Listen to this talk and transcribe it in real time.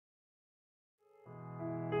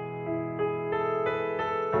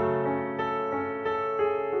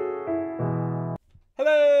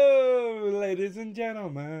Hello, ladies and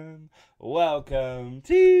gentlemen. Welcome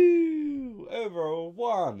to over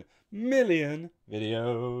 1 million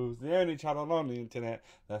videos. The only channel on the internet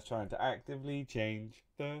that's trying to actively change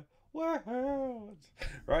the world.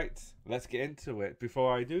 Right, let's get into it.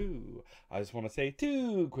 Before I do, I just want to say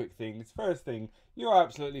 2 quick things. First thing, you're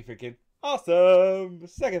absolutely freaking awesome.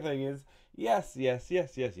 Second thing is, yes,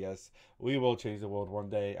 we will change the world one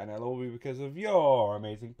day, and it'll all be because of your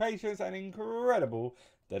amazing patience and incredible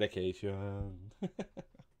dedication.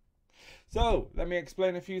 So, let me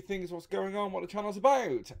explain a few things, what's going on, what the channel's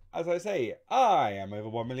about. As I say, I am over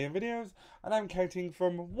 1 million videos, and I'm counting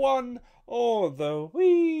from 1 all the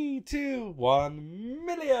way to 1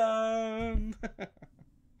 million.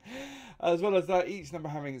 As well as that, each number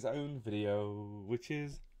having its own video, which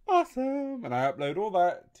is awesome. And I upload all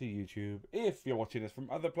that to YouTube if you're watching this from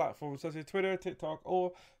other platforms such as Twitter, TikTok,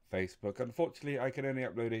 or Facebook. Unfortunately, I can only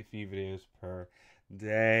upload a few videos per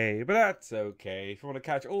day, but that's okay. If you want to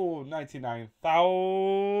catch all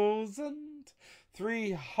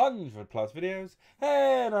 99,300 plus videos,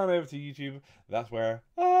 head on over to YouTube. That's where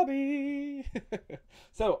I'll be.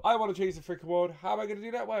 So I want to change the freaking world. How am I going to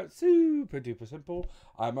do that? Well, it's super duper simple.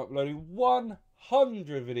 I'm uploading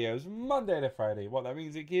 100 videos Monday to Friday. What that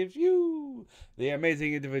means, it gives you, the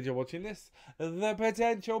amazing individual watching this, the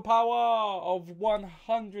potential power of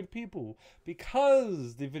 100 people,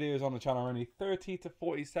 because the videos on the channel are only 30 to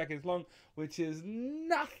 40 seconds long, which is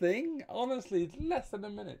nothing. Honestly, it's less than a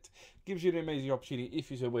minute. Gives you an amazing opportunity, if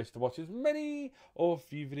you so wish, to watch as many or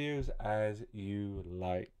few videos as you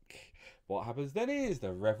like. What happens then is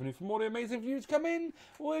the revenue from all the amazing views come in.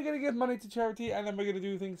 We're going to give money to charity, and then we're going to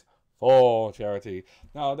do things for charity.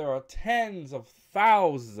 Now, there are tens of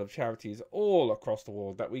thousands of charities all across the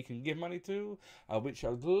world that we can give money to, which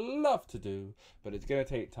I'd love to do, but it's going to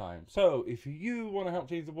take time. So if you want to help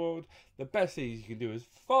change the world, the best thing you can do is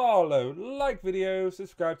follow, like videos,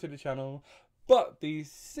 subscribe to the channel. But the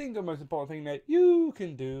single most important thing that you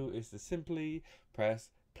can do is to simply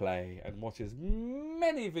press play and watch as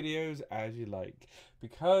many videos as you like,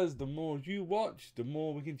 because the more you watch, the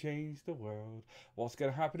more we can change the world. What's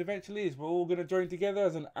going to happen eventually is we're all going to join together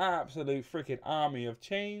as an absolute freaking army of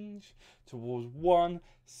change towards one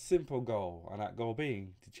simple goal, and that goal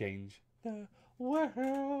being to change the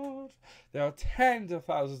world. There are tens of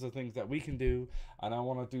thousands of things that we can do, and I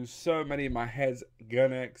want to do so many. My head's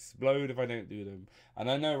gonna explode if I don't do them. And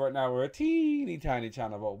I know right now we're a teeny tiny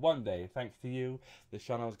channel, but one day, thanks to you, this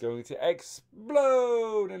channel is going to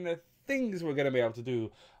explode, and the things we're going to be able to do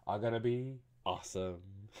are going to be awesome.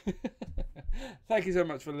 Thank you so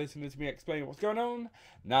much for listening to me explain what's going on.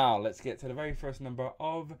 Now let's get to the very first number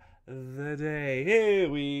of the day. Here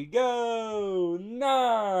we go.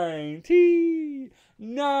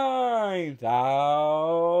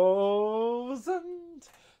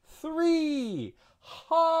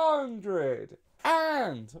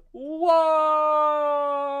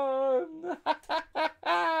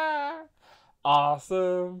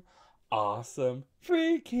 Awesome. Awesome.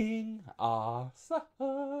 Freaking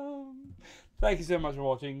awesome. Thank you so much for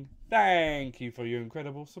watching. Thank you for your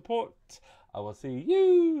incredible support. I will see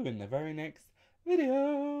you in the very next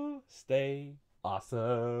video. Stay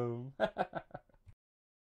awesome.